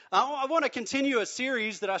I want to continue a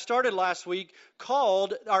series that I started last week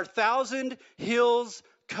called our Thousand Hills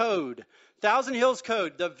Code. Thousand Hills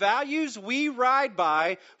Code, the values we ride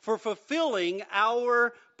by for fulfilling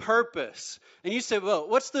our purpose. And you say, well,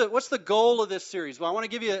 what's the goal of this series? Well, I want to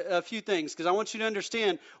give you a few things because I want you to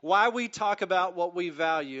understand why we talk about what we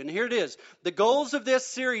value. And here it is. The goals of this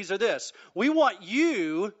series are this. We want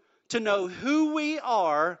you to know who we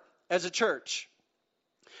are as a church.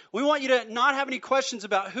 We want you to not have any questions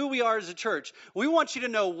about who we are as a church. We want you to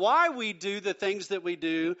know why we do the things that we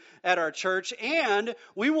do at our church. And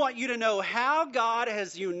we want you to know how God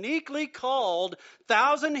has uniquely called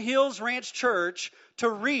Thousand Hills Ranch Church to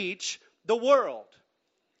reach the world.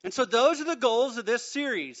 And so those are the goals of this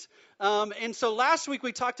series. And so last week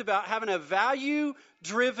we talked about having a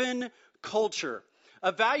value-driven culture.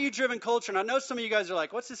 A value-driven culture. And I know some of you guys are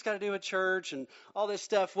like, what's this got to do with church and all this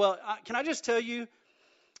stuff? Well, can I just tell you,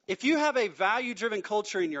 if you have a value-driven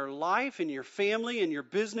culture in your life, in your family, in your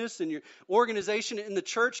business, in your organization, in the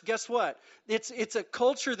church, guess what? It's a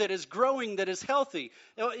culture that is growing, that is healthy.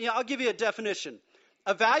 I'll give you a definition.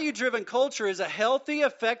 A value-driven culture is a healthy,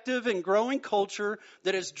 effective, and growing culture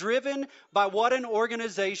that is driven by what an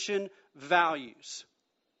organization values.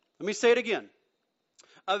 Let me say it again.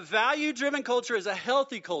 A value-driven culture is a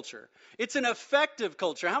healthy culture. It's an effective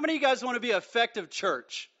culture. How many of you guys want to be an effective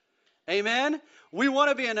church? Amen? We want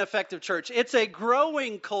to be an effective church. It's a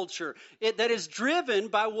growing culture that is driven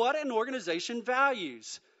by what an organization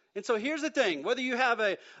values. And so here's the thing. Whether you have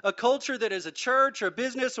a culture that is a church or a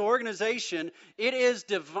business or organization, it is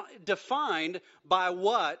defined by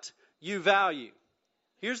what you value.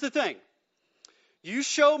 Here's the thing. You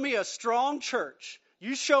show me a strong church.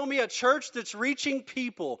 You show me a church that's reaching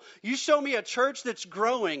people. You show me a church that's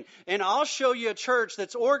growing. And I'll show you a church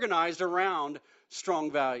that's organized around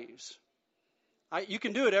strong values. You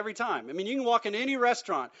can do it every time. I mean, you can walk into any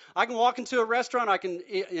restaurant. I can walk into a restaurant.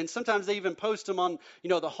 And sometimes they even post them on,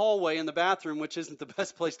 the hallway in the bathroom, which isn't the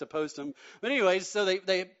best place to post them. But anyways, so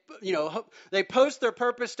they post their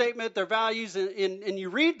purpose statement, their values, and you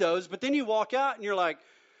read those. But then you walk out and you're like,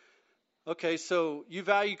 okay, so you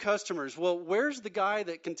value customers. Well, where's the guy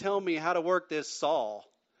that can tell me how to work this saw?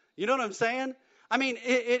 You know what I'm saying? I mean,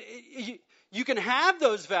 you can have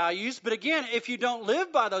those values, but again, if you don't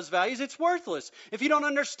live by those values, it's worthless. If you don't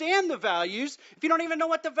understand the values, if you don't even know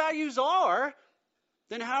what the values are,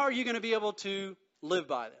 then how are you going to be able to live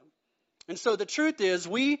by them? And so the truth is,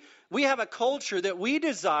 we have a culture that we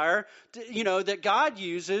desire, that God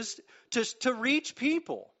uses to reach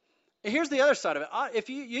people. And here's the other side of it. If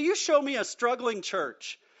you show me a struggling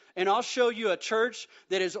church, and I'll show you a church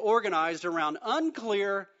that is organized around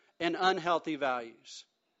unclear and unhealthy values.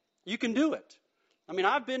 You can do it. I mean,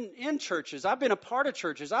 I've been in churches. I've been a part of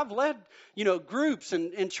churches. I've led, groups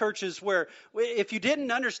in churches where if you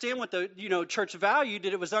didn't understand what the, church valued,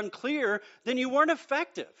 that it was unclear, then you weren't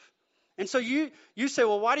effective. And so you say,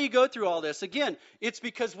 well, why do you go through all this? Again, it's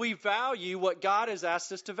because we value what God has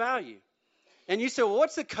asked us to value. And you say, well,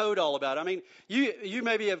 what's the code all about? I mean, you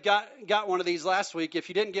maybe have got one of these last week. If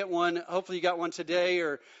you didn't get one, hopefully you got one today,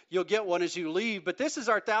 or you'll get one as you leave. But this is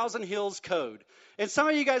our Thousand Hills Code. And some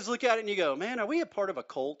of you guys look at it and you go, man, are we a part of a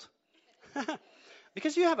cult?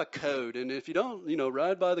 Because you have a code. And if you don't,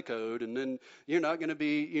 ride by the code, and then you're not going to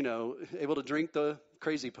be, able to drink the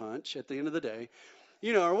crazy punch at the end of the day,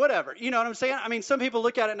 or whatever. You know what I'm saying? I mean, some people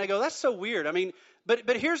look at it and they go, that's so weird. I mean,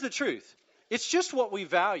 but here's the truth. It's just what we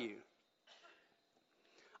value.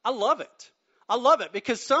 I love it. I love it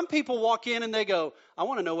because some people walk in and they go, I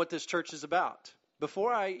want to know what this church is about.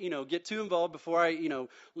 Before I, get too involved, before I,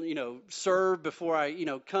 serve, before I,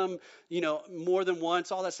 come, more than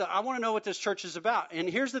once, all that stuff. I want to know what this church is about. And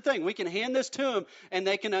here's the thing. We can hand this to them and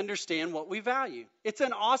they can understand what we value. It's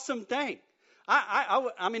an awesome thing.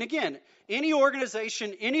 I mean, again, any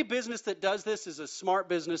organization, any business that does this is a smart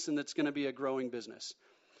business and that's going to be a growing business.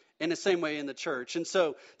 In the same way in the church. And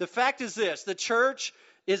so the fact is this, the church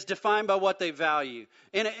is defined by what they value.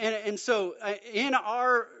 And so in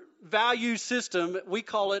our value system, we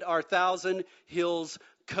call it our Thousand Hills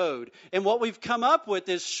Code. And what we've come up with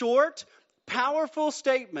is short, powerful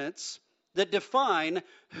statements that define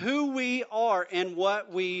who we are and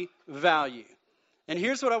what we value. And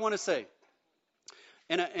here's what I want to say.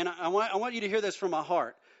 And I want you to hear this from my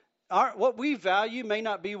heart. What we value may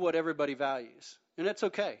not be what everybody values. And that's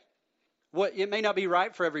okay. It may not be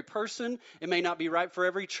right for every person. It may not be right for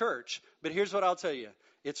every church. But here's what I'll tell you.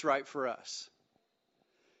 It's right for us.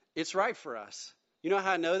 It's right for us. You know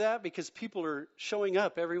how I know that? Because people are showing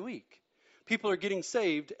up every week. People are getting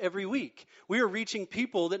saved every week. We are reaching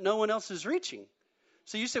people that no one else is reaching.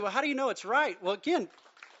 So you say, well, how do you know it's right? Well, again,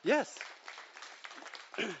 yes.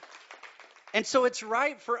 And so it's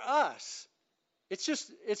right for us. It's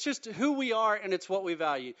just who we are, and it's what we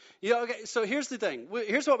value. Okay, so here's the thing.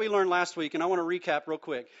 Here's what we learned last week, and I want to recap real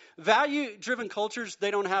quick. Value-driven cultures,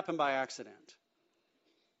 they don't happen by accident.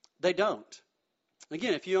 They don't.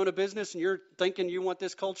 Again, if you own a business and you're thinking you want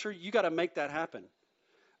this culture, you got to make that happen.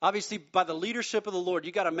 Obviously, by the leadership of the Lord,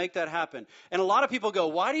 you got to make that happen. And a lot of people go,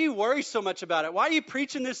 why do you worry so much about it? Why are you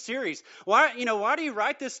preaching this series? Why do you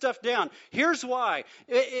write this stuff down? Here's why.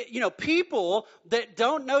 People that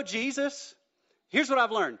don't know Jesus, here's what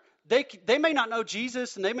I've learned. They may not know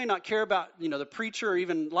Jesus, and they may not care about, the preacher or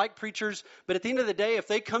even like preachers. But at the end of the day, if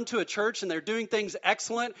they come to a church and they're doing things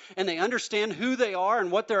excellent and they understand who they are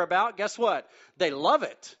and what they're about, guess what? They love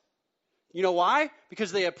it. You know why?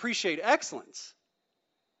 Because they appreciate excellence.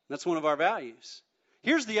 That's one of our values.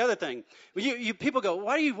 Here's the other thing. People go,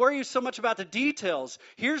 why do you worry so much about the details?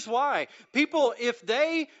 Here's why. People, if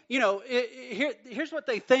they, here's what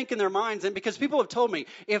they think in their minds. And because people have told me,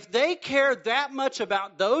 if they care that much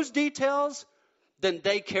about those details, then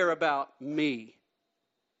they care about me.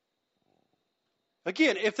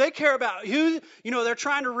 Again, if they care about who, they're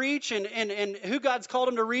trying to reach and who God's called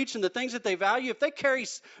them to reach and the things that they value, if they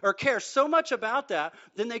care so much about that,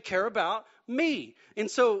 then they care about me.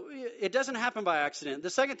 And so it doesn't happen by accident. The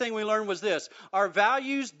second thing we learned was this. Our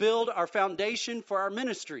values build our foundation for our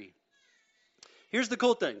ministry. Here's the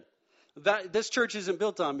cool thing. This church isn't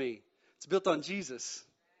built on me. It's built on Jesus.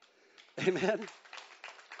 Amen.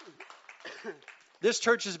 This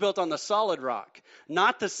church is built on the solid rock,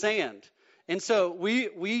 not the sand. And so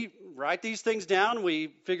we write these things down, we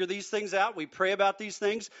figure these things out, we pray about these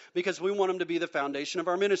things because we want them to be the foundation of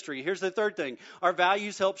our ministry. Here's the third thing. Our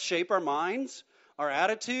values help shape our minds, our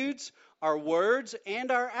attitudes, our words,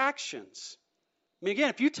 and our actions. I mean, again,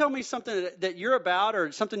 if you tell me something that you're about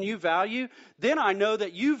or something you value, then I know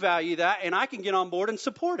that you value that and I can get on board and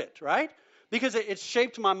support it, right? Because it's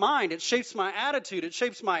shaped my mind, it shapes my attitude, it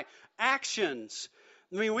shapes my actions.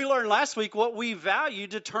 I mean, we learned last week what we value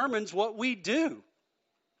determines what we do.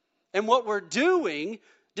 And what we're doing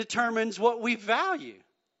determines what we value.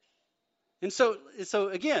 And so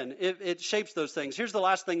again, it shapes those things. Here's the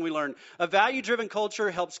last thing we learned. A value-driven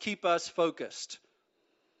culture helps keep us focused.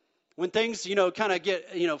 When things, kind of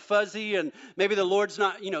get, fuzzy and maybe the Lord's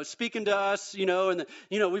not, speaking to us, and,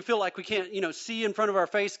 we feel like we can't, see in front of our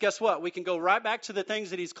face, guess what? We can go right back to the things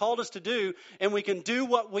that He's called us to do, and we can do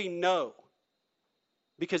what we know.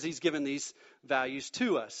 Because He's given these values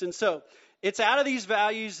to us. And so it's out of these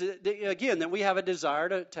values, that we have a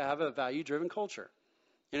desire to have a value-driven culture.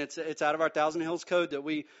 And it's out of our Thousand Hills Code that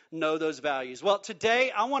we know those values. Well,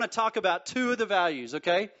 today I want to talk about two of the values,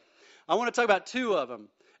 okay? I want to talk about two of them.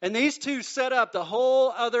 And these two set up the whole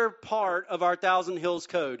other part of our Thousand Hills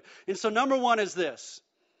Code. And so number one is this.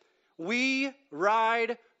 We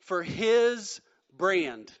ride for His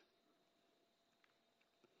brand.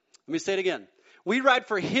 Let me say it again. We ride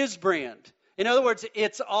for His brand. In other words,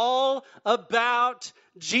 it's all about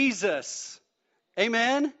Jesus.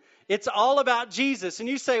 Amen? It's all about Jesus. And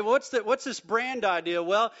you say, what's this brand idea?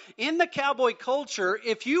 Well, in the cowboy culture,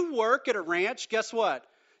 if you work at a ranch, guess what?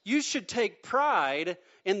 You should take pride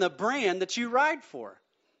in the brand that you ride for.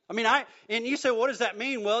 And you say, what does that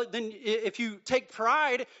mean? Well, then if you take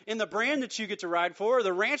pride in the brand that you get to ride for, or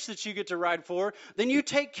the ranch that you get to ride for, then you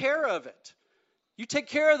take care of it. You take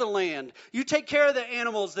care of the land. You take care of the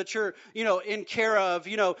animals that you're, in care of.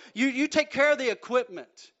 You take care of the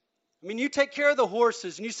equipment. You take care of the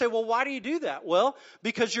horses. And you say, well, why do you do that? Well,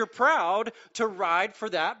 because you're proud to ride for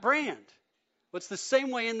that brand. Well, it's the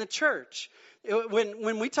same way in the church.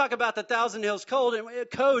 When we talk about the Thousand Hills Code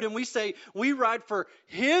and we say we ride for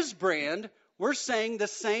His brand, we're saying the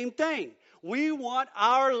same thing. We want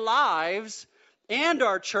our lives and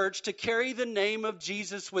our church to carry the name of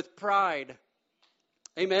Jesus with pride.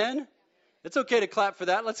 Amen? It's okay to clap for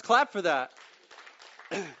that. Let's clap for that.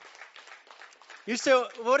 You say,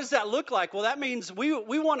 what does that look like? Well, that means we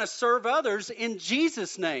want to serve others in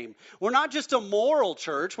Jesus' name. We're not just a moral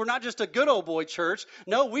church. We're not just a good old boy church.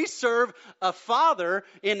 No, we serve a Father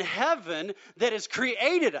in heaven that has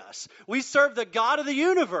created us. We serve the God of the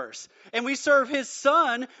universe. And we serve His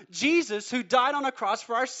Son, Jesus, who died on a cross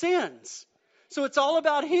for our sins. So it's all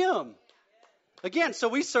about Him. Again, so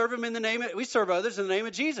we serve we serve others in the name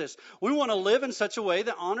of Jesus. We want to live in such a way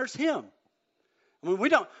that honors Him. We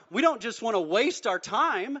don't just want to waste our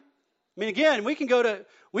time. Again, we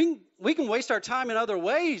can waste our time in other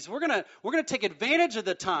ways. We're gonna take advantage of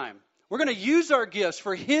the time. We're gonna use our gifts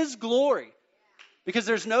for His glory, because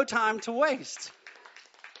there's no time to waste.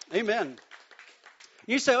 Amen.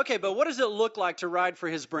 You say, okay, but what does it look like to ride for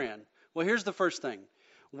His brand? Well, here's the first thing.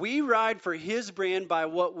 We ride for his brand by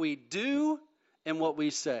what we do and what we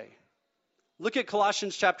say. Look at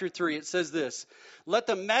Colossians chapter 3. It says this, let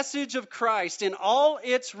the message of Christ in all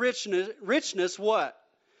its richness what?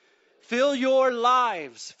 Fill your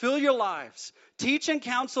lives. Fill your lives. Teach and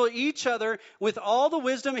counsel each other with all the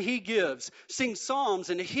wisdom he gives. Sing psalms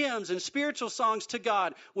and hymns and spiritual songs to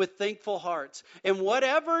God with thankful hearts. And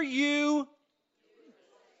whatever you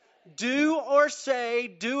do or say,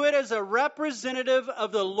 do it as a representative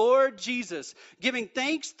of the Lord Jesus, giving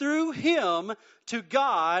thanks through him to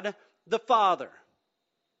God the Father.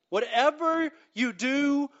 Whatever you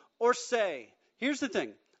do or say. Here's the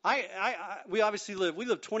thing. We obviously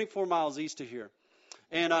live 24 miles east of here.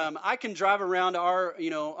 And I can drive around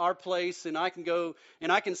our place, and I can go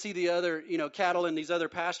and I can see the other, cattle in these other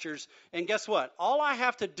pastures. And guess what? All I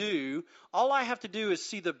have to do is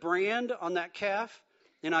see the brand on that calf,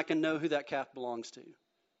 and I can know who that calf belongs to.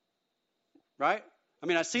 Right? I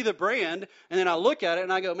mean, I see the brand, and then I look at it,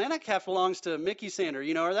 and I go, man, that calf belongs to Mickey Sander,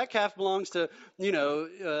 or that calf belongs to,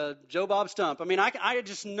 Joe Bob Stump. I mean, I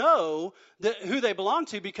just know who they belong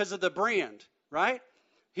to because of the brand, right?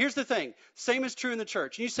 Here's the thing. Same is true in the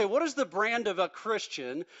church. And you say, what is the brand of a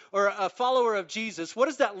Christian or a follower of Jesus? What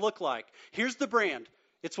does that look like? Here's the brand.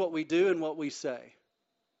 It's what we do and what we say.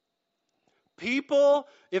 People,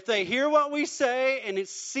 if they hear what we say and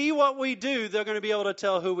see what we do, they're going to be able to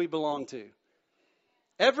tell who we belong to.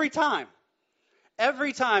 Every time.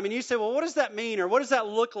 Every time. And you say, well, what does that mean? Or what does that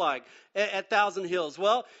look like at Thousand Hills?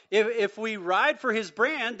 Well, if we ride for his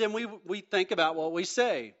brand, then we think about what we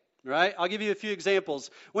say. Right? I'll give you a few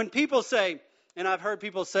examples. When people say, and I've heard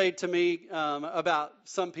people say to me about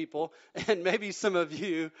some people, and maybe some of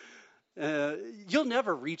you, you'll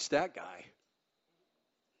never reach that guy.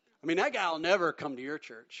 I mean, that guy will never come to your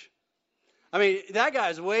church. I mean, that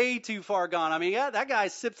guy's way too far gone. I mean, yeah, that guy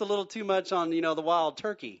sips a little too much on, the wild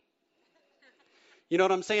turkey. You know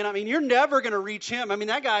what I'm saying? I mean, you're never going to reach him. I mean,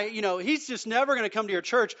 that guy, he's just never going to come to your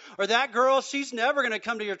church. Or that girl, she's never going to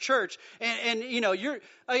come to your church. And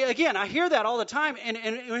again, I hear that all the time. And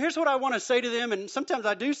here's what I want to say to them. And sometimes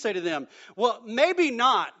I do say to them, well, maybe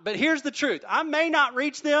not. But here's the truth. I may not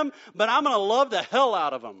reach them, but I'm going to love the hell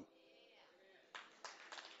out of them.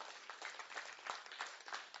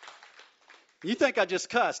 You think I just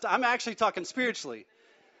cussed. I'm actually talking spiritually.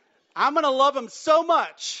 I'm going to love them so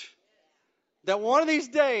much that one of these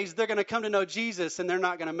days they're going to come to know Jesus, and they're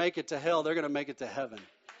not going to make it to hell. They're going to make it to heaven.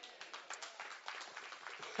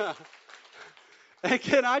 And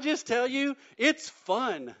can I just tell you, it's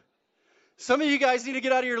fun. Some of you guys need to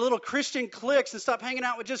get out of your little Christian cliques and stop hanging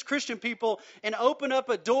out with just Christian people and open up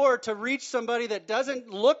a door to reach somebody that doesn't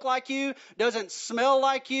look like you, doesn't smell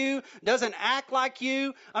like you, doesn't act like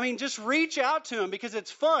you. I mean, just reach out to them because it's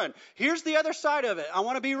fun. Here's the other side of it. I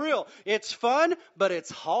want to be real. It's fun, but it's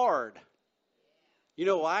hard. You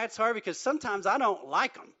know why it's hard? Because sometimes I don't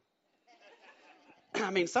like them. I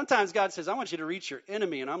mean, sometimes God says, I want you to reach your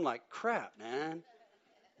enemy. And I'm like, crap, man.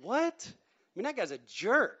 What? I mean, that guy's a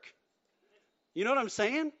jerk. You know what I'm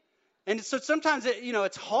saying? And so sometimes,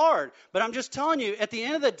 it's hard. But I'm just telling you, at the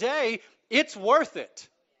end of the day, it's worth it.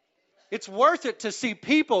 It's worth it to see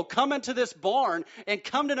people come into this barn and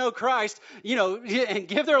come to know Christ, and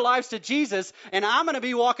give their lives to Jesus. And I'm going to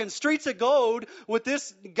be walking streets of gold with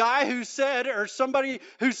this guy who said, or somebody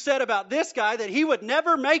who said about this guy that he would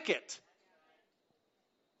never make it.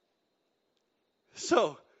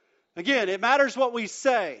 So, again, it matters what we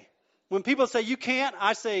say. When people say you can't,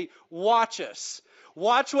 I say, watch us.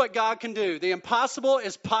 Watch what God can do. The impossible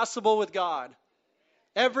is possible with God.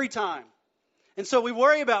 Every time. And so we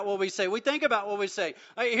worry about what we say. We think about what we say.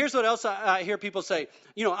 Here's what else I hear people say.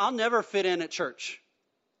 I'll never fit in at church.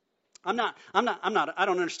 I don't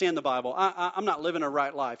understand the Bible. I'm not living a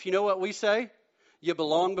right life. You know what we say? You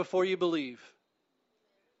belong before you believe.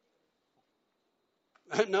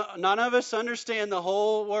 None of us understand the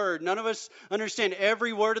whole word. None of us understand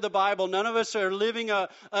every word of the Bible. None of us are living a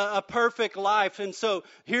perfect life. And so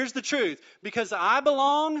here's the truth. Because I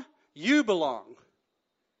belong, you belong.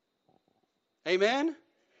 Amen?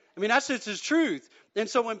 I mean, that's just the truth. And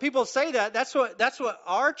so when people say that, that's what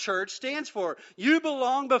our church stands for. You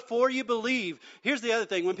belong before you believe. Here's the other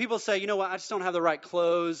thing. When people say, I just don't have the right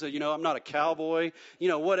clothes, I'm not a cowboy,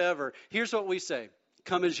 whatever. Here's what we say.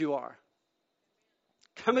 Come as you are.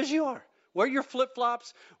 Come as you are. Wear your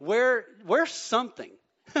flip-flops. Wear something.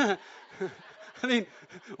 I mean,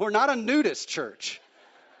 we're not a nudist church.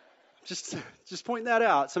 Just pointing that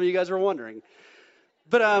out. Some of you guys were wondering.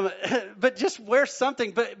 But just wear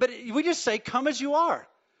something. But we just say, come as you are.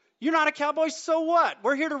 You're not a cowboy, so what?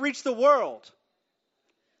 We're here to reach the world.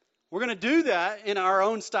 We're going to do that in our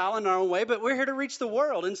own style, in our own way, but we're here to reach the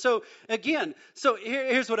world. And so, again,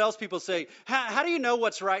 here's what else people say. How do you know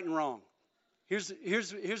what's right and wrong?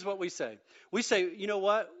 Here's what we say. We say, you know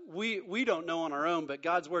what? We don't know on our own, but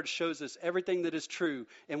God's word shows us everything that is true,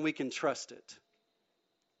 and we can trust it.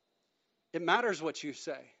 It matters what you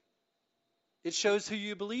say. It shows who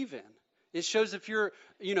you believe in. It shows if you're,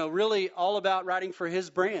 really all about writing for his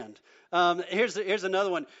brand. Here's another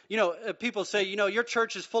one. People say, your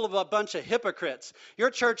church is full of a bunch of hypocrites. Your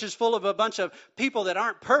church is full of a bunch of people that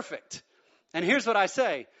aren't perfect. And here's what I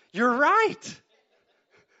say. You're right.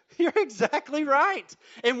 You're exactly right.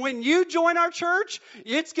 And when you join our church,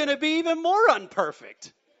 it's going to be even more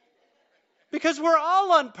unperfect. Because we're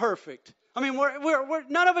all unperfect. I mean, we're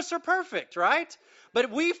none of us are perfect, right?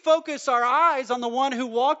 But we focus our eyes on the one who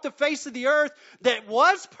walked the face of the earth that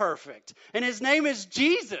was perfect. And his name is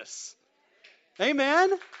Jesus.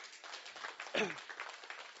 Amen?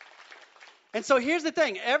 And so here's the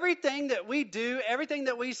thing. Everything that we do, everything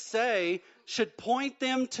that we say should point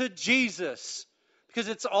them to Jesus. Because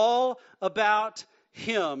it's all about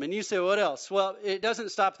him. And you say, what else? Well, it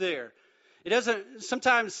doesn't stop there. It doesn't,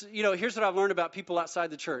 sometimes, here's what I've learned about people outside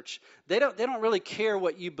the church. They don't really care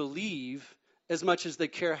what you believe as much as they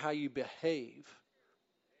care how you behave.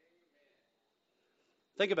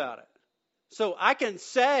 Think about it. So I can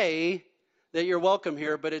say that you're welcome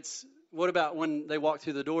here, but what about when they walk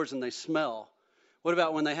through the doors and they smell? What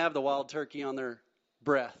about when they have the wild turkey on their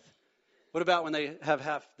breath? What about when they have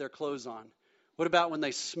half their clothes on? What about when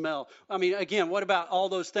they smell? I mean, again, what about all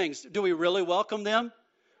those things? Do we really welcome them?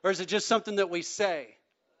 Or is it just something that we say?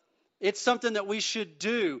 It's something that we should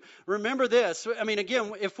do. Remember this. I mean,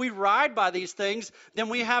 again, if we ride by these things, then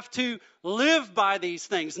we have to live by these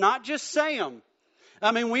things, not just say them. I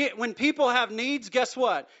mean, when people have needs, guess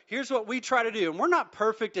what? Here's what we try to do. And we're not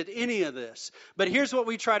perfect at any of this, but here's what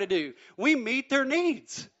we try to do. We meet their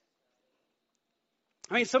needs.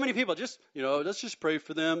 I mean, so many people just, let's just pray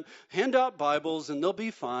for them, hand out Bibles, and they'll be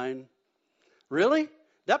fine. Really?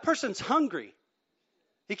 That person's hungry.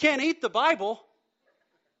 He can't eat the Bible.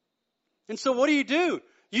 And so what do?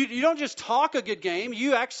 You don't just talk a good game.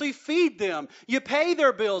 You actually feed them. You pay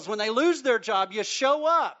their bills. When they lose their job, you show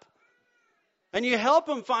up. And you help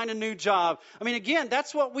them find a new job. I mean, again,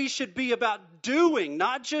 that's what we should be about doing,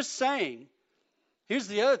 not just saying. Here's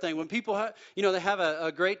the other thing. When people they have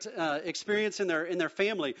a great experience in their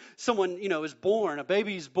family. Someone, is born, a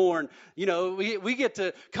baby's born. We get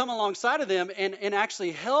to come alongside of them and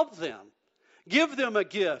actually help them. Give them a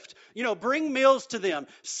gift. Bring meals to them.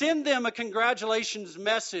 Send them a congratulations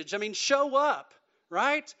message. I mean, show up,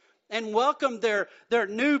 right? And welcome their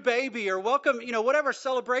new baby or welcome, whatever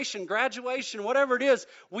celebration, graduation, whatever it is.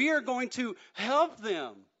 We are going to help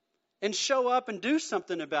them and show up and do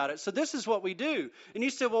something about it. So this is what we do. And you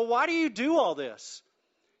say, well, why do you do all this?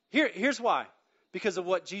 Here's why. Because of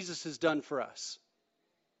what Jesus has done for us.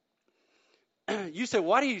 You say,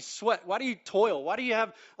 why do you sweat? Why do you toil? Why do you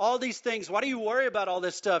have all these things? Why do you worry about all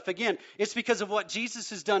this stuff? Again, it's because of what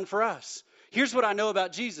Jesus has done for us. Here's what I know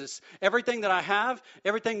about Jesus. Everything that I have,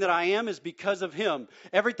 everything that I am is because of him.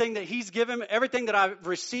 Everything that he's given, everything that I've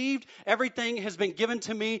received, everything has been given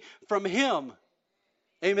to me from him.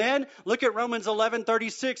 Amen? Look at Romans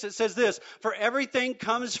 11:36. It says this, for everything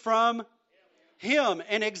comes from him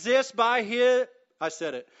and exists by his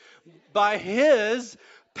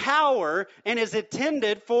power and is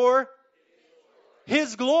intended for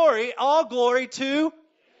his glory, all glory to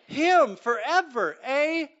him forever.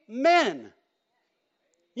 Amen.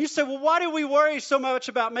 You say, well, why do we worry so much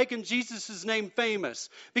about making Jesus' name famous?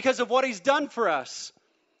 Because of what he's done for us.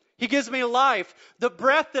 He gives me life. The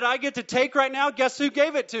breath that I get to take right now, guess who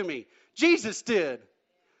gave it to me? Jesus did.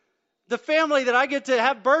 The family that I get to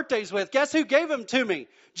have birthdays with, guess who gave them to me?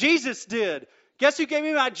 Jesus did. Guess who gave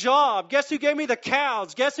me my job? Guess who gave me the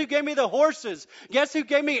cows? Guess who gave me the horses? Guess who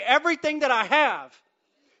gave me everything that I have?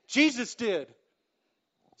 Jesus did.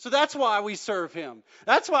 So that's why we serve him.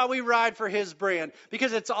 That's why we ride for his brand.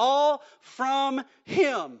 Because it's all from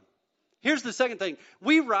him. Here's the second thing.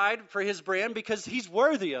 We ride for his brand because he's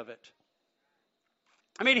worthy of it.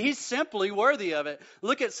 I mean, he's simply worthy of it.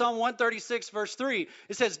 Look at Psalm 136, verse 3.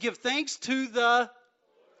 It says, give thanks to the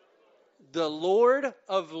Lord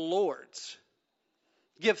of Lords.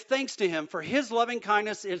 Give thanks to him, for his loving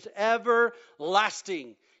kindness is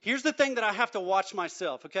everlasting. Here's the thing that I have to watch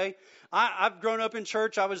myself, okay? I've grown up in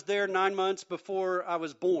church. I was there 9 months before I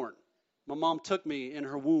was born. My mom took me in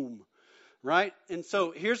her womb, right? And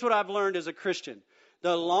so here's what I've learned as a Christian.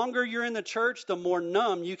 The longer you're in the church, the more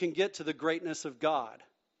numb you can get to the greatness of God.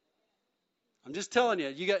 I'm just telling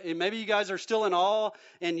you, maybe you guys are still in awe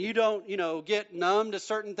and you don't, get numb to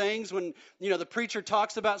certain things when, the preacher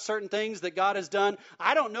talks about certain things that God has done.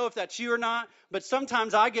 I don't know if that's you or not, but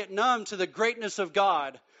sometimes I get numb to the greatness of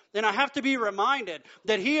God. And I have to be reminded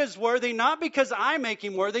that he is worthy, not because I make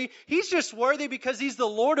him worthy. He's just worthy because he's the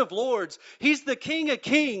Lord of Lords. He's the King of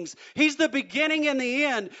Kings. He's the beginning and the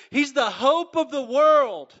end. He's the hope of the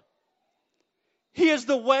world. He is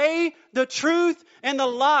the way, the truth, and the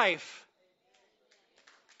life.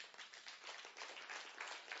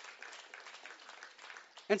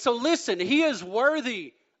 And so listen, he is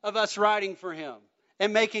worthy of us writing for him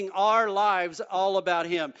and making our lives all about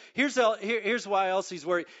him. Here's why else he's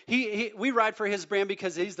worthy. We write for his brand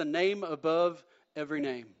because he's the name above every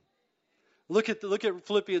name. Look at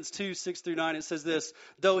Philippians 2:6-9. It says this: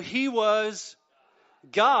 though he was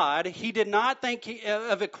God, he did not think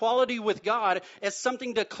of equality with God as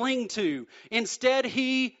something to cling to. Instead,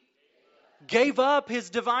 he gave up his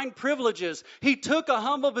divine privileges. He took a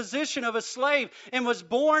humble position of a slave and was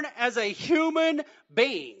born as a human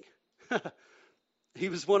being. He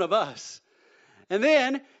was one of us. And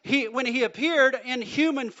then, when he appeared in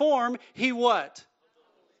human form, he what?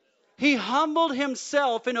 He humbled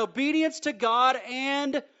himself in obedience to God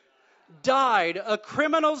and died a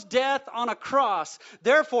criminal's death on a cross.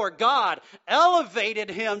 Therefore, God elevated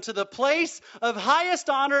him to the place of highest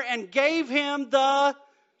honor and gave him the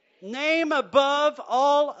name above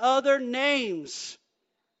all other names.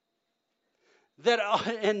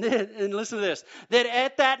 And listen to this, that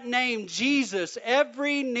at that name, Jesus,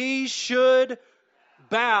 every knee should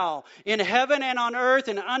bow in heaven and on earth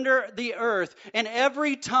and under the earth, and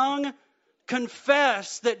every tongue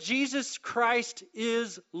confess that Jesus Christ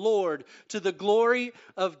is Lord, to the glory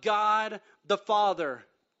of God the Father.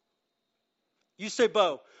 You say,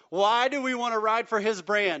 Bo, why do we want to ride for his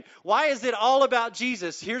brand? Why is it all about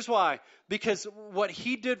Jesus? Here's why. Because what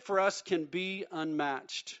he did for us can be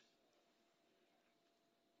unmatched.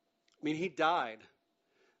 I mean, he died.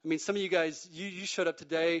 I mean, some of you guys, you showed up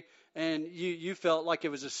today and you felt like it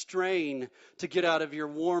was a strain to get out of your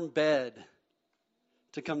warm bed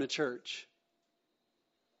to come to church.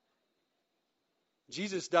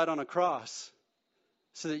 Jesus died on a cross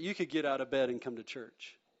so that you could get out of bed and come to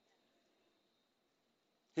church.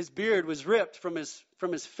 His beard was ripped from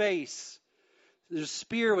his face. The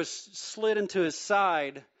spear was slid into his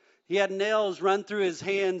side. He had nails run through his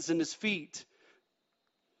hands and his feet.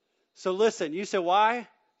 So listen, you say, why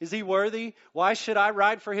is he worthy? Why should I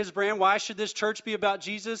ride for his brand? Why should this church be about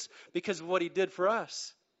Jesus? Because of what he did for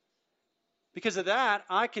us. Because of that,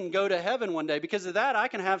 I can go to heaven one day. Because of that, I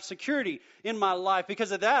can have security in my life.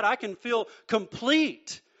 Because of that, I can feel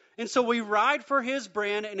complete. And so we ride for his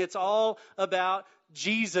brand, and it's all about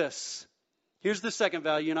Jesus. Here's the second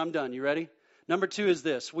value, and I'm done. You ready? Number 2 is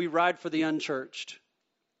this: we ride for the unchurched.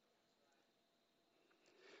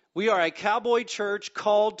 We are a cowboy church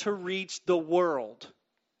called to reach the world.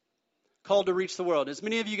 Called to reach the world. As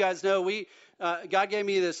many of you guys know, God gave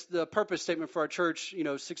me the purpose statement for our church,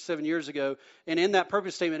 6-7 years ago. And in that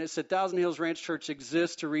purpose statement, it said Thousand Hills Ranch Church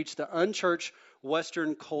exists to reach the unchurched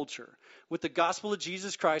Western culture with the gospel of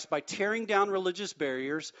Jesus Christ by tearing down religious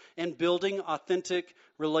barriers and building authentic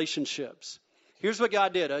relationships. Here's what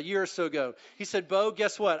God did a year or so ago. He said, Bo,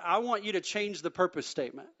 guess what? I want you to change the purpose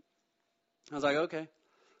statement. I was like, okay.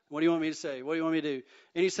 What do you want me to say? What do you want me to do?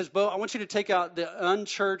 And he says, Bo, I want you to take out the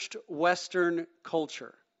unchurched Western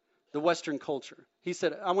culture. The Western culture. He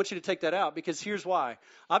said, I want you to take that out because here's why.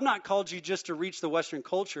 I've not called you just to reach the Western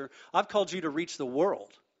culture. I've called you to reach the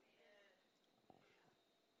world.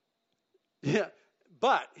 Yeah,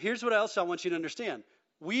 but here's what else I want you to understand.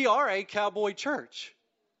 We are a cowboy church.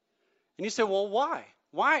 And you say, well, why?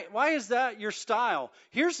 Why is that your style?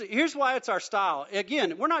 Here's why it's our style.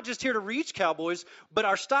 Again, we're not just here to reach cowboys, but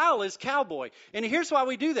our style is cowboy. And here's why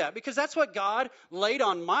we do that. Because that's what God laid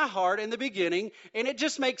on my heart in the beginning, and it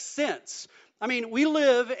just makes sense. I mean, we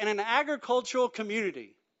live in an agricultural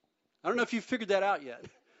community. I don't know if you've figured that out yet.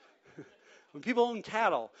 When people own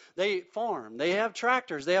cattle, they farm, they have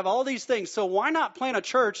tractors, they have all these things. So why not plant a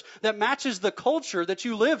church that matches the culture that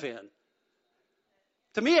you live in?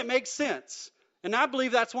 To me, it makes sense. And I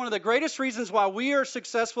believe that's one of the greatest reasons why we are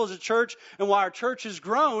successful as a church and why our church has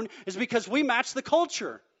grown is because we match the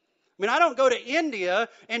culture. I mean, I don't go to India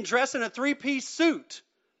and dress in a 3-piece suit.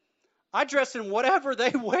 I dress in whatever they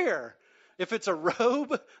wear. If it's a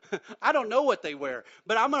robe, I don't know what they wear.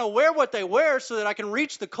 But I'm going to wear what they wear so that I can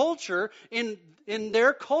reach the culture in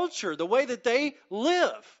their culture, the way that they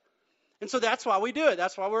live. And so that's why we do it.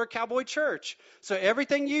 That's why we're a cowboy church. So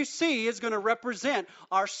everything you see is going to represent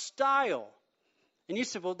our style. And you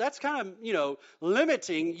said, well, that's kind of,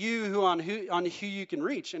 limiting you on who you can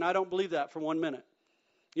reach. And I don't believe that for 1 minute.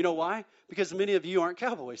 You know why? Because many of you aren't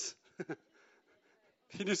cowboys.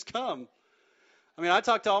 You just come. I mean, I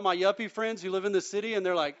talk to all my yuppie friends who live in the city, and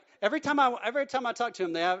they're like, every time I talk to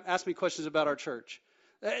them, they ask me questions about our church.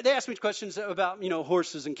 They ask me questions about,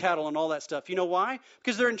 horses and cattle and all that stuff. You know why?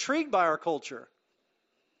 Because they're intrigued by our culture.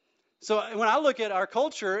 So when I look at our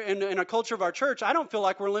culture and a culture of our church, I don't feel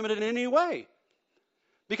like we're limited in any way.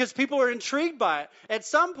 Because people are intrigued by it. At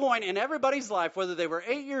some point in everybody's life, whether they were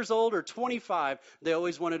 8 years old or 25, they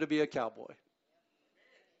always wanted to be a cowboy.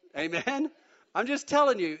 Amen? I'm just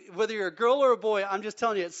telling you, whether you're a girl or a boy, I'm just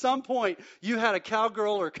telling you, at some point, you had a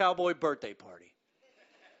cowgirl or cowboy birthday party.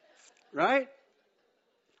 Right?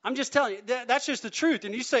 I'm just telling you, that's just the truth.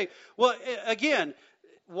 And you say, well, again,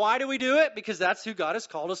 why do we do it? Because that's who God has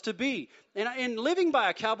called us to be. And living by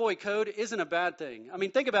a cowboy code isn't a bad thing. I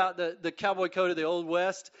mean, think about the cowboy code of the Old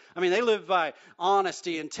West. I mean, they lived by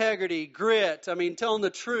honesty, integrity, grit. I mean, telling the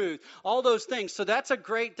truth, all those things. So that's a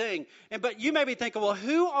great thing. But you may be thinking, well,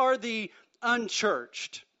 who are the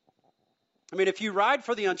unchurched? I mean, if you ride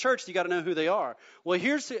for the unchurched, you got to know who they are. Well,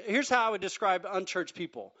 here's how I would describe unchurched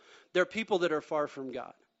people. They're people that are far from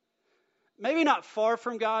God. Maybe not far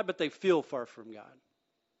from God, but they feel far from God.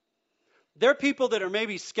 They're people that are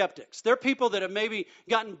maybe skeptics. They're people that have maybe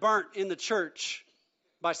gotten burnt in the church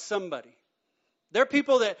by somebody. They're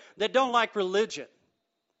people that don't like religion.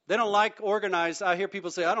 They don't like organized. I hear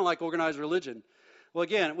people say, I don't like organized religion. Well,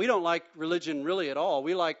 again, we don't like religion really at all.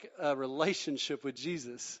 We like a relationship with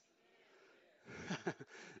Jesus.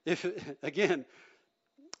 Again,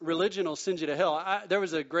 religion will send you to hell. There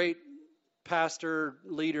was a great pastor,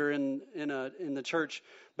 leader in the church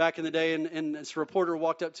back in the day, and this reporter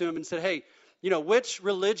walked up to him and said, hey, which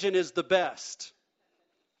religion is the best?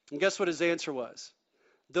 And guess what his answer was?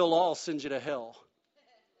 They'll all send you to hell.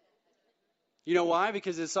 You know why?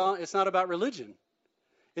 Because it's not about religion.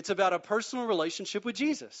 It's about a personal relationship with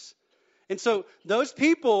Jesus. And so those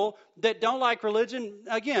people that don't like religion,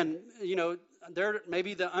 again, they're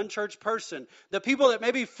maybe the unchurched person. The people that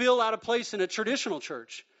maybe feel out of place in a traditional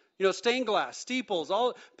church. Stained glass, steeples,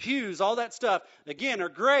 all pews, all that stuff, again, are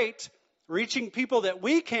great, reaching people that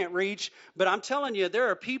we can't reach. But I'm telling you,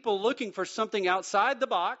 there are people looking for something outside the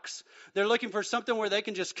box. They're looking for something where they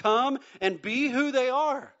can just come and be who they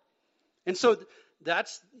are. And so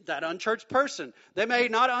that's that unchurched person. They may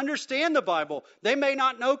not understand the Bible. They may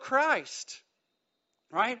not know Christ,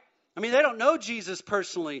 right? I mean, they don't know Jesus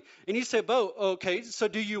personally. And you say, Bo, okay, so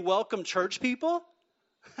do you welcome church people?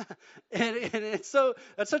 and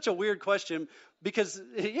that's such a weird question because,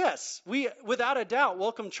 yes, we, without a doubt,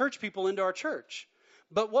 welcome church people into our church.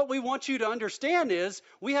 But what we want you to understand is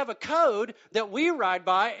we have a code that we ride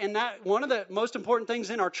by, and that one of the most important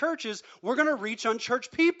things in our church is we're going to reach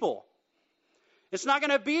unchurched people. It's not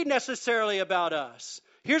going to be necessarily about us.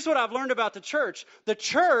 Here's what I've learned about the church. The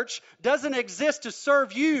church doesn't exist to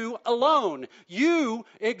serve you alone. You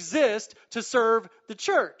exist to serve the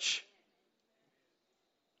church.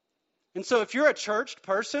 And so if you're a churched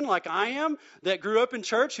person like I am, that grew up in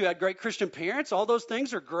church, who had great Christian parents, all those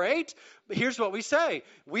things are great. But here's what we say.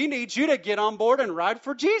 We need you to get on board and ride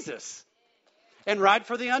for Jesus. And ride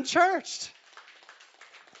for the unchurched.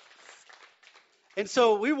 And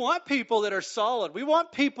so we want people that are solid. We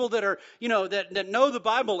want people that are, that know the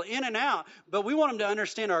Bible in and out. But we want them to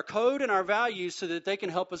understand our code and our values so that they can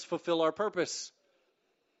help us fulfill our purpose.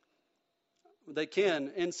 They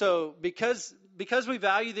can. And so because we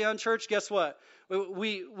value the unchurched, guess what?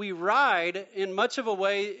 We ride in much of a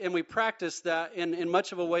way, and we practice that in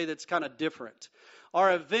much of a way that's kind of different.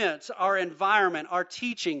 Our events, our environment, our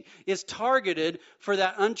teaching is targeted for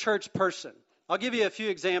that unchurched person. I'll give you a few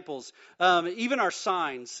examples. Even our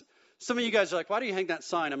signs. Some of you guys are like, why do you hang that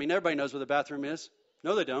sign? I mean, everybody knows where the bathroom is.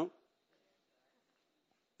 No, they don't.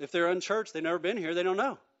 If they're unchurched, they've never been here, they don't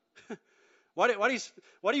know. Why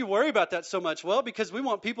do you worry about that so much? Well, because we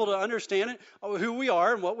want people to understand who we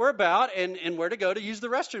are and what we're about and where to go to use the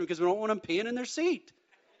restroom because we don't want them peeing in their seat.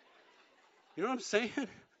 You know what I'm saying?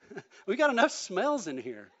 We got enough smells in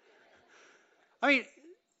here. I mean,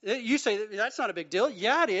 you say that's not a big deal.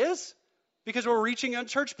 Yeah, it is. Because we're reaching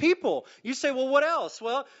unchurched people. You say, well, what else?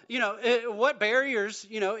 Well, what barriers,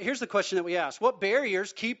 here's the question that we ask. What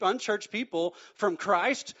barriers keep unchurched people from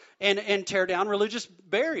Christ and tear down religious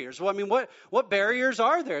barriers? Well, I mean, what barriers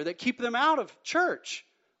are there that keep them out of church?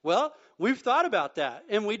 Well, we've thought about that,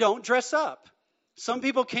 and we don't dress up. Some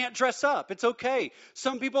people can't dress up. It's okay.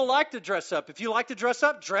 Some people like to dress up. If you like to dress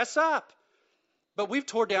up, dress up. But we've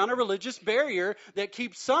tore down a religious barrier that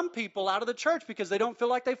keeps some people out of the church because they don't feel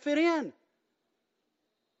like they fit in.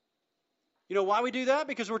 You know why we do that?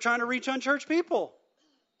 Because we're trying to reach unchurched people.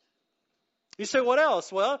 You say, what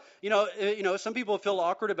else? Well, some people feel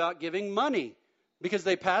awkward about giving money because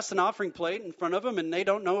they pass an offering plate in front of them and they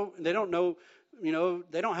don't know, they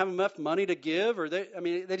don't have enough money to give, or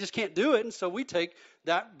they just can't do it. And so we take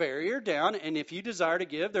that barrier down. And if you desire to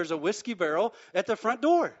give, there's a whiskey barrel at the front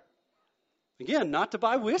door. Again, not to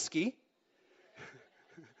buy whiskey,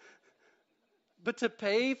 but to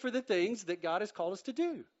pay for the things that God has called us to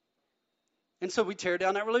do. And so we tear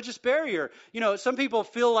down that religious barrier. Some people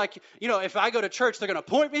feel like, if I go to church, they're going to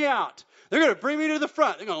point me out. They're going to bring me to the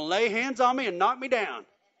front. They're going to lay hands on me and knock me down.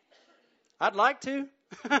 I'd like to.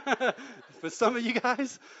 But some of you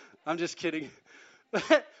guys, I'm just kidding.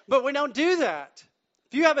 But we don't do that.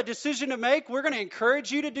 If you have a decision to make, we're going to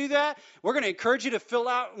encourage you to do that. We're going to encourage you to fill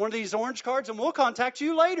out one of these orange cards, and we'll contact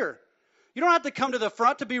you later. You don't have to come to the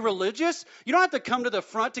front to be religious. You don't have to come to the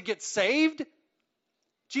front to get saved.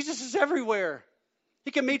 Jesus is everywhere.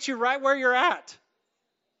 He can meet you right where you're at.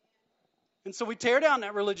 And so we tear down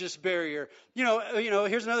that religious barrier.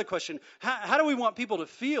 Here's another question. How do we want people to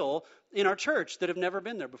feel in our church that have never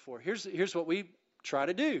been there before? Here's what we try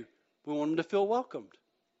to do. We want them to feel welcomed.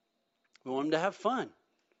 We want them to have fun.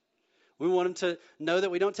 We want them to know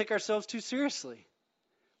that we don't take ourselves too seriously.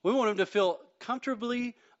 We want them to feel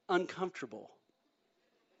comfortably uncomfortable.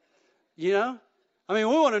 We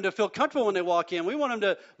want them to feel comfortable when they walk in. We want them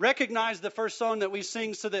to recognize the first song that we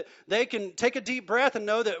sing so that they can take a deep breath and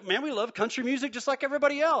know that, man, we love country music just like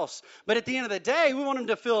everybody else. But at the end of the day, we want them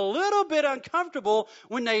to feel a little bit uncomfortable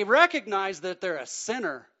when they recognize that they're a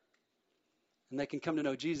sinner and they can come to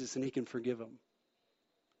know Jesus and he can forgive them.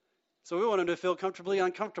 So we want them to feel comfortably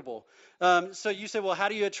uncomfortable. So you say, well, how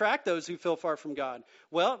do you attract those who feel far from God?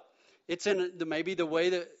 Well, it's in maybe the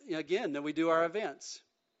way that, that we do our events.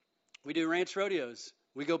 We do ranch rodeos.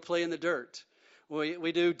 We go play in the dirt.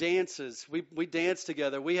 We do dances. We dance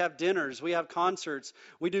together. We have dinners. We have concerts.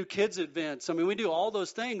 We do kids events. We do all those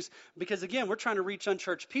things because, again, we're trying to reach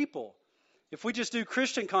unchurched people. If we just do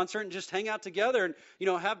Christian concert and just hang out together and,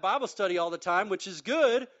 have Bible study all the time, which is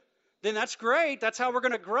good, then that's great. That's how we're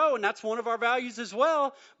going to grow, and that's one of our values as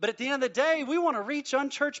well. But at the end of the day, we want to reach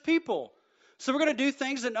unchurched people. So we're going to do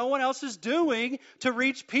things that no one else is doing to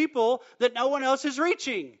reach people that no one else is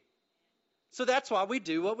reaching. So that's why we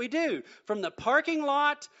do what we do. From the parking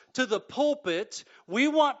lot to the pulpit, we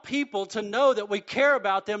want people to know that we care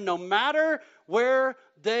about them no matter where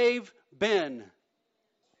they've been.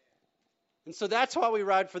 And so that's why we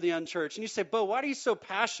ride for the unchurched. And you say, Bo, why are you so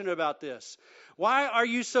passionate about this? Why are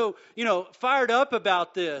you so, fired up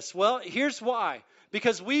about this? Well, here's why.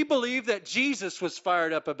 Because we believe that Jesus was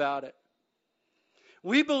fired up about it.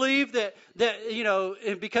 We believe that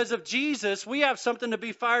because of Jesus, we have something to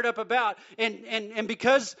be fired up about. And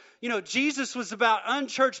because, Jesus was about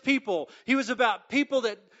unchurched people. He was about people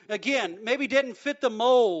that, again, maybe didn't fit the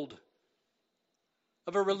mold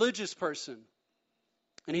of a religious person.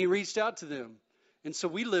 And he reached out to them. And so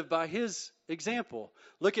we live by his example.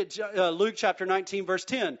 Look at Luke chapter 19, verse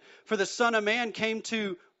 10. For the Son of Man came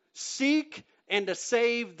to seek and to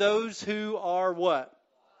save those who are what?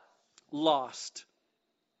 Lost.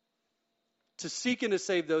 To seek and to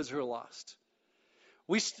save those who are lost.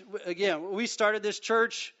 We started this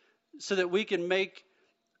church so that we can make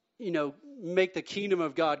the kingdom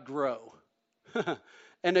of God grow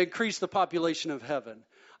and increase the population of heaven.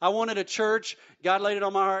 I wanted a church, God laid it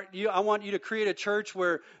on my heart, I want you to create a church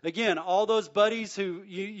where, again, all those buddies who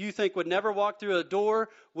you think would never walk through a door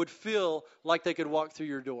would feel like they could walk through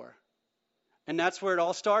your door. And that's where it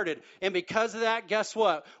all started. And because of that, guess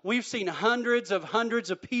what? We've seen hundreds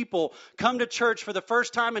of people come to church for the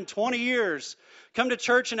first time in 20 years. Come to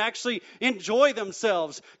church and actually enjoy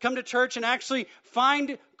themselves. Come to church and actually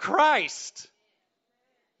find Christ.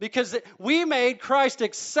 Because we made Christ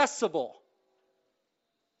accessible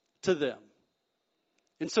to them.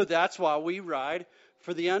 And so that's why we ride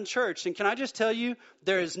for the unchurched. And can I just tell you,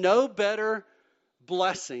 there is no better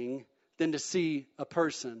blessing than to see a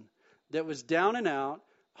person that was down and out,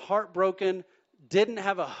 heartbroken, didn't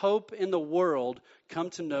have a hope in the world, come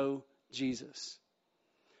to know Jesus.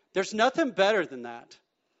 There's nothing better than that.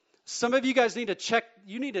 Some of you guys need to check,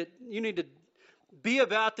 you need to be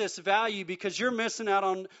about this value because you're missing out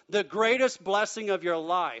on the greatest blessing of your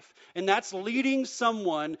life. And that's leading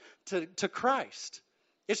someone to Christ.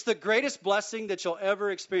 It's the greatest blessing that you'll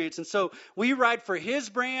ever experience. And so we ride for his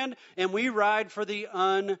brand and we ride for the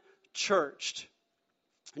unchurched.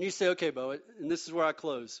 And you say, okay, Bo, and this is where I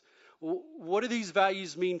close. What do these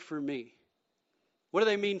values mean for me? What do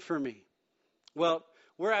they mean for me? Well,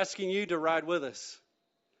 we're asking you to ride with us.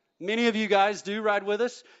 Many of you guys do ride with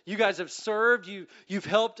us. You guys have served. You've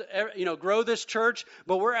helped, grow this church.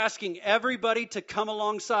 But we're asking everybody to come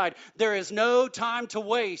alongside. There is no time to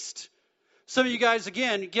waste. Some of you guys,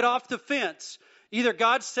 again, get off the fence. Either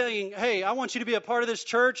God's saying, hey, I want you to be a part of this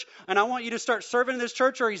church, and I want you to start serving in this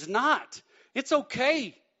church, or He's not. It's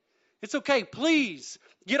okay. It's okay. Please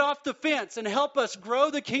get off the fence and help us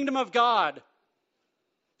grow the kingdom of God.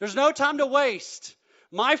 There's no time to waste.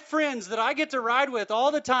 My friends that I get to ride with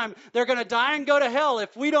all the time, they're going to die and go to hell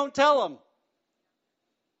if we don't tell them.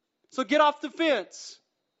 So get off the fence.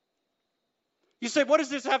 You say, what does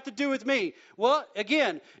this have to do with me? Well,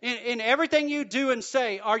 again, in everything you do and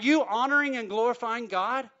say, are you honoring and glorifying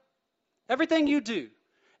God? Everything you do,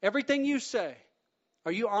 everything you say,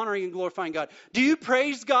 are you honoring and glorifying God? Do you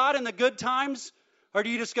praise God in the good times? Or do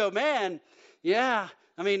you just go, man, yeah,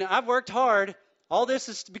 I've worked hard. All this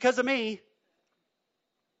is because of me.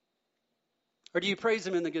 Or do you praise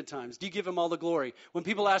Him in the good times? Do you give Him all the glory? When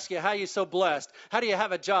people ask you, how are you so blessed? How do you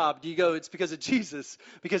have a job? Do you go, it's because of Jesus,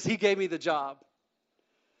 because He gave me the job.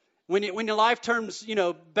 When your life turns,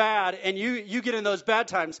 bad and you get in those bad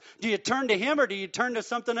times, do you turn to Him or do you turn to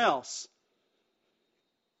something else?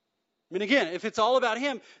 Again, if it's all about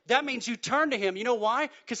Him, that means you turn to Him. You know why?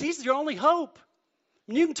 Because He's your only hope.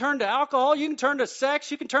 You can turn to alcohol, you can turn to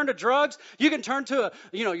sex, you can turn to drugs, you can turn to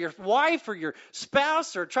your wife or your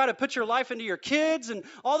spouse, or try to put your life into your kids and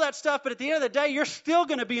all that stuff. But at the end of the day, you're still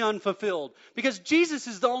going to be unfulfilled because Jesus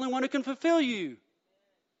is the only one who can fulfill you.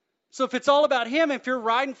 So if it's all about Him, if you're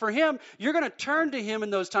riding for Him, you're going to turn to Him in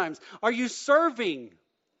those times. Are you serving?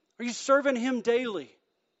 Are you serving Him daily?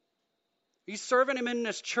 Are you serving Him in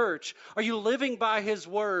this church? Are you living by His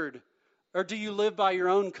word? Or do you live by your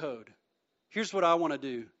own code? Here's what I want to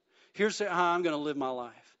do. Here's how I'm going to live my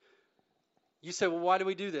life. You say, well, why do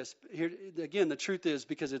we do this? Here, again, the truth is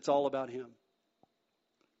because it's all about Him.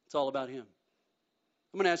 It's all about Him.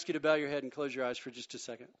 I'm going to ask you to bow your head and close your eyes for just a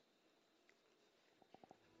second.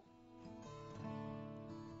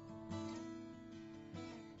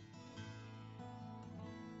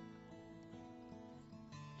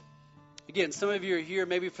 Again, some of you are here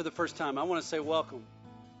maybe for the first time. I want to say welcome.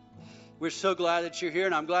 We're so glad that you're here,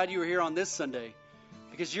 and I'm glad you were here on this Sunday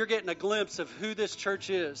because you're getting a glimpse of who this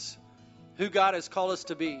church is, who God has called us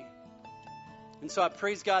to be. And so I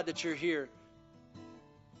praise God that you're here.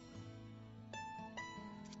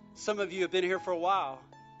 Some of you have been here for a while.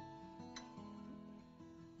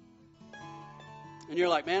 And you're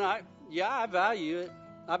like, man, I value it.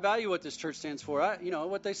 I value what this church stands for.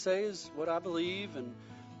 What they say is what I believe, and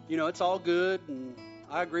it's all good, and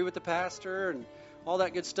I agree with the pastor and all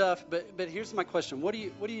that good stuff. But here's my question. What are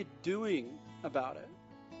you doing about it?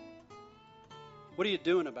 What are you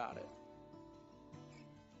doing about it?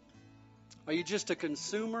 Are you just a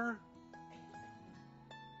consumer?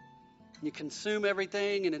 You consume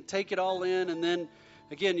everything and then take it all in, and then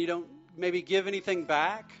again you don't maybe give anything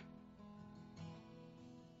back?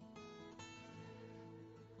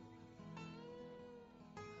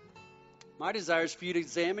 My desire is for you to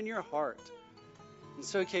examine your heart. And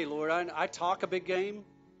say, okay, Lord, I talk a big game.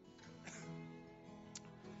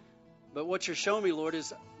 But what you're showing me, Lord,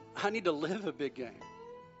 is I need to live a big game.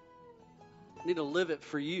 I need to live it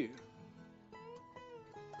for you.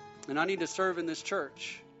 And I need to serve in this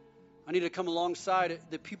church. I need to come alongside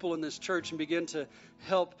the people in this church and begin to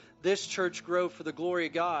help this church grow for the glory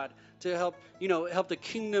of God. To help the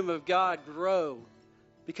kingdom of God grow.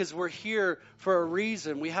 Because we're here for a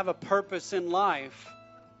reason. We have a purpose in life.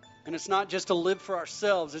 And it's not just to live for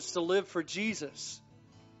ourselves. It's to live for Jesus.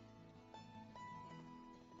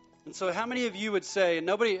 And so how many of you would say, and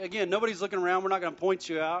nobody's looking around. We're not going to point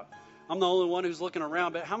you out. I'm the only one who's looking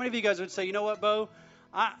around. But how many of you guys would say, you know what, Bo?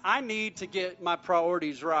 I need to get my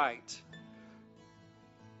priorities right.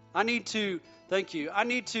 Thank you. I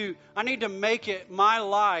need to make it my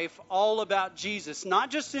life all about Jesus.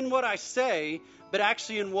 Not just in what I say, but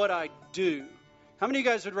actually in what I do. How many of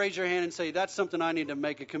you guys would raise your hand and say, that's something I need to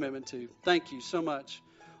make a commitment to? Thank you so much.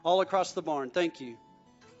 All across the barn, thank you.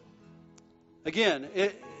 Again,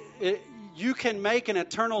 you can make an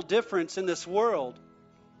eternal difference in this world.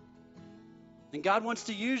 And God wants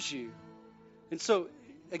to use you. And so,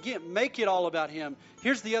 again, make it all about Him.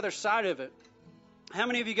 Here's the other side of it. How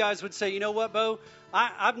many of you guys would say, you know what, Bo?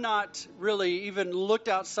 I've not really even looked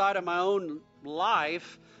outside of my own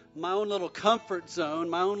life, my own little comfort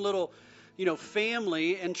zone, my own little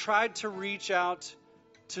family, and tried to reach out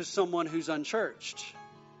to someone who's unchurched.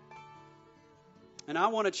 And I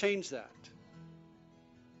want to change that.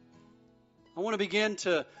 I want to begin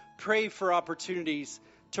to pray for opportunities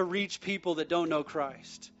to reach people that don't know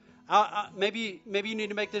Christ. Maybe you need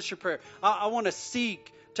to make this your prayer. I want to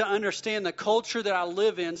seek to understand the culture that I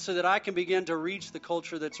live in so that I can begin to reach the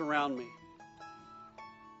culture that's around me.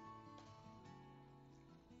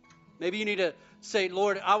 Maybe you need to say,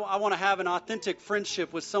 Lord, I want to have an authentic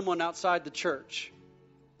friendship with someone outside the church.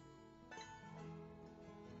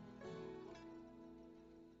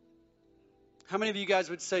 How many of you guys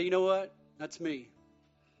would say, you know what? That's me.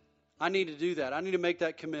 I need to do that. I need to make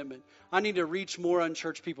that commitment. I need to reach more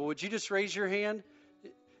unchurched people. Would you just raise your hand?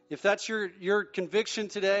 If that's your conviction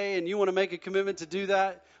today and you want to make a commitment to do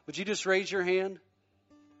that, would you just raise your hand?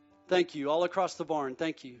 Thank you. All across the barn.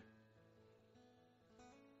 Thank you.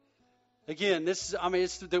 Again, it's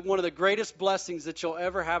one of the greatest blessings that you'll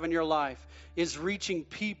ever have in your life is reaching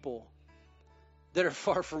people that are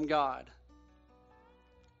far from God.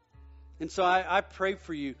 And so I pray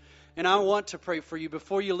for you, and I want to pray for you.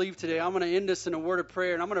 Before you leave today, I'm going to end this in a word of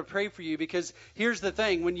prayer, and I'm going to pray for you because here's the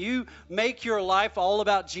thing. When you make your life all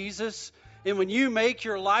about Jesus, and when you make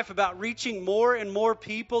your life about reaching more and more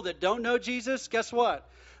people that don't know Jesus, guess what?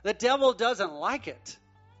 The devil doesn't like it.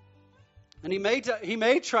 And he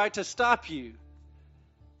may try to stop you.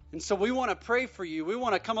 And so we want to pray for you. We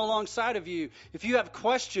want to come alongside of you. If you have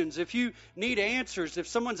questions, if you need answers, if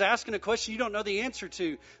someone's asking a question you don't know the answer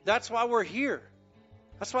to, that's why we're here.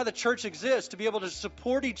 That's why the church exists, to be able to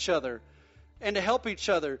support each other and to help each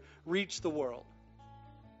other reach the world.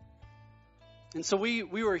 And so we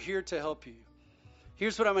were here to help you.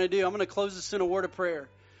 Here's what I'm going to do. I'm going to close this in a word of prayer.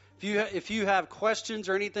 If you have questions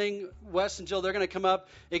or anything, Wes and Jill, they're going to come up,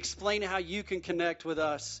 explain how you can connect with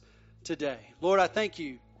us today. Lord, I thank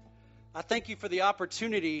you. I thank you for the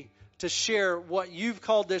opportunity to share what you've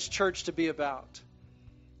called this church to be about.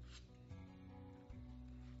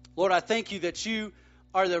 Lord, I thank you that you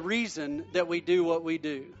are the reason that we do what we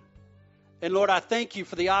do. And Lord, I thank you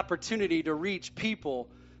for the opportunity to reach people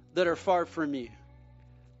that are far from you.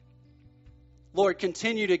 Lord,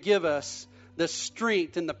 continue to give us the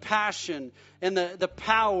strength and the passion and the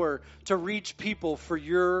power to reach people for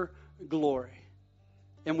your glory.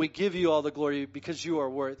 And we give you all the glory because you are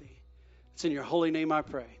worthy. It's in your holy name I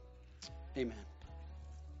pray. Amen.